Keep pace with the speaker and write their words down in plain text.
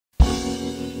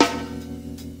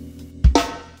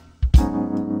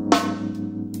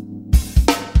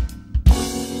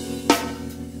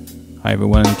Hi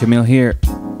everyone, Camille here.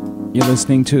 You're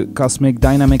listening to Cosmic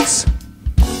Dynamics.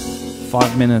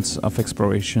 5 minutes of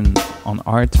exploration on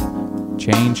art,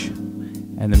 change,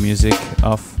 and the music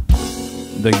of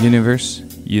the universe.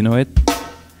 You know it.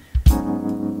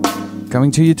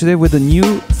 Coming to you today with a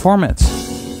new format.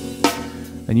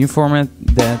 A new format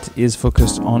that is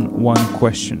focused on one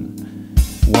question.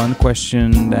 One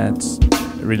question that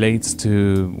relates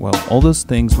to, well, all those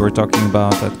things we're talking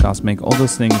about at Cosmic, all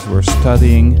those things we're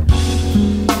studying.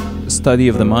 Study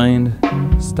of the mind,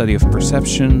 study of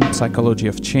perception, psychology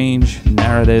of change,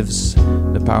 narratives,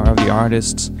 the power of the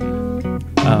artists,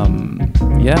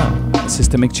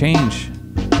 systemic change,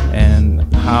 and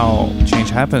how change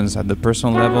happens at the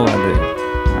personal level,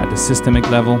 at the systemic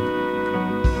level,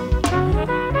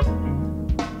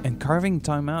 and carving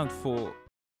time out for